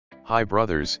Hi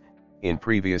brothers, in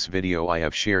previous video I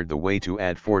have shared the way to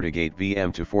add Fortigate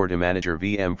VM to Fortimanager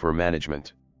VM for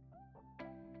management.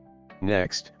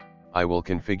 Next, I will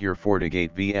configure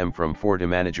Fortigate VM from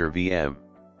Fortimanager VM.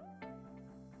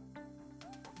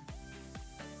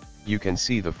 You can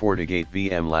see the Fortigate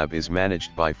VM lab is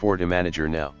managed by Fortimanager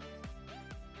now.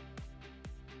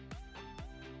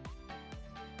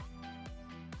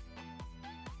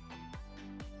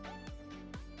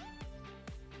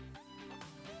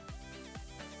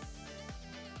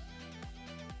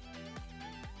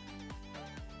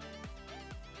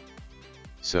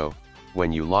 So,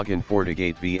 when you log in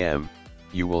Fortigate VM,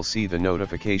 you will see the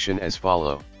notification as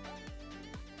follow.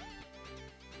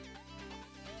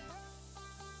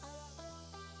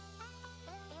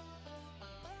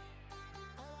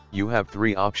 You have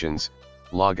three options: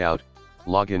 log out,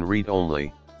 login read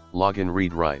only, login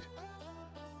read write.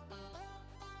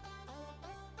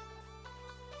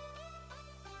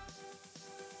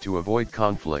 To avoid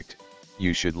conflict,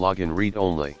 you should login read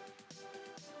only.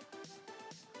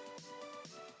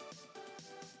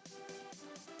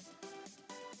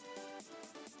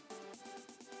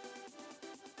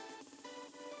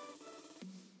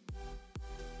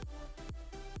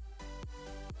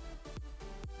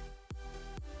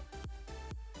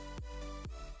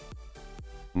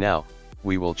 Now,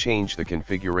 we will change the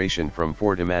configuration from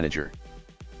Fortimanager.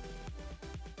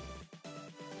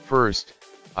 First,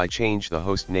 I change the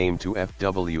host name to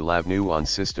FW Lab New on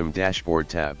System Dashboard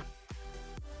tab.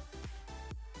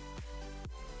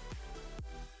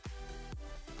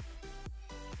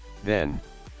 Then,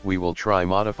 we will try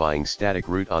modifying static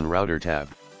root on Router tab.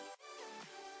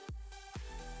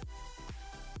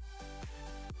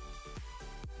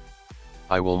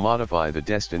 I will modify the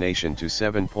destination to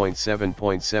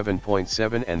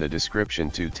 7.7.7.7 and the description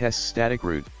to test static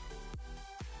root.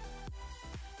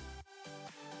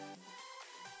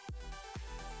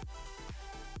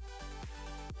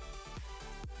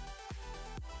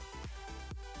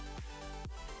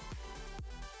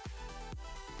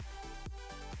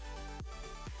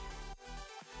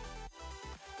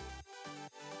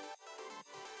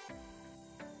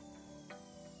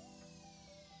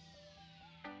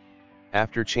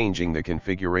 After changing the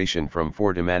configuration from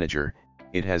Fortimanager,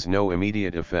 it has no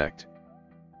immediate effect.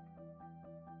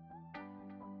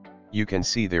 You can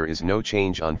see there is no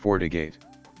change on Fortigate.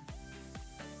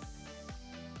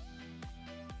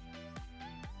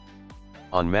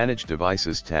 On Manage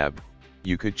Devices tab,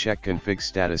 you could check config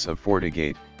status of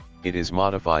Fortigate. It is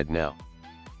modified now.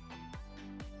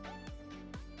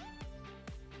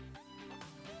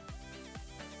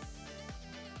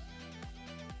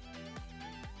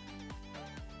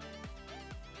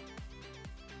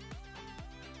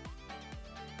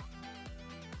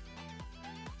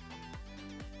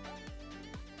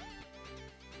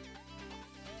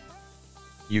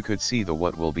 You could see the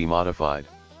what will be modified.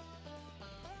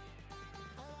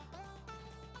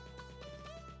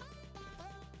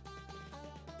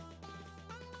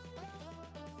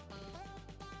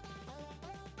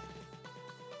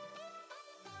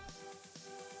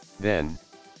 Then,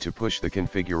 to push the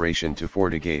configuration to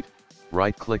Fortigate,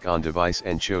 right-click on device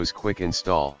and choose Quick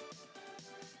Install.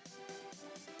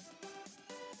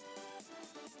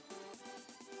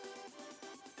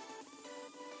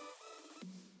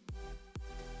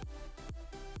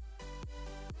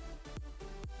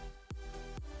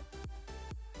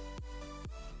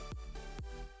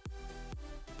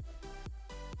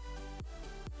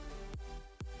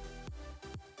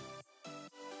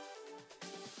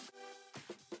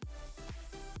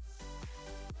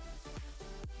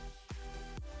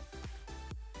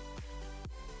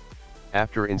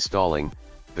 After installing,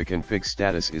 the config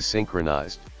status is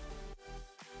synchronized.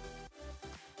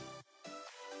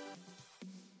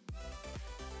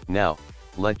 Now,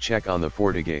 let's check on the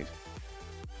Fortigate.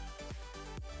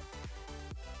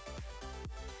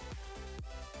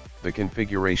 The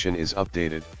configuration is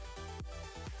updated.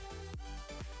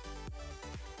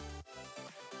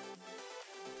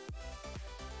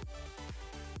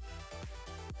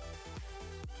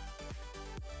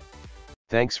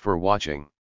 Thanks for watching.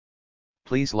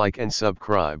 Please like and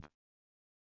subscribe.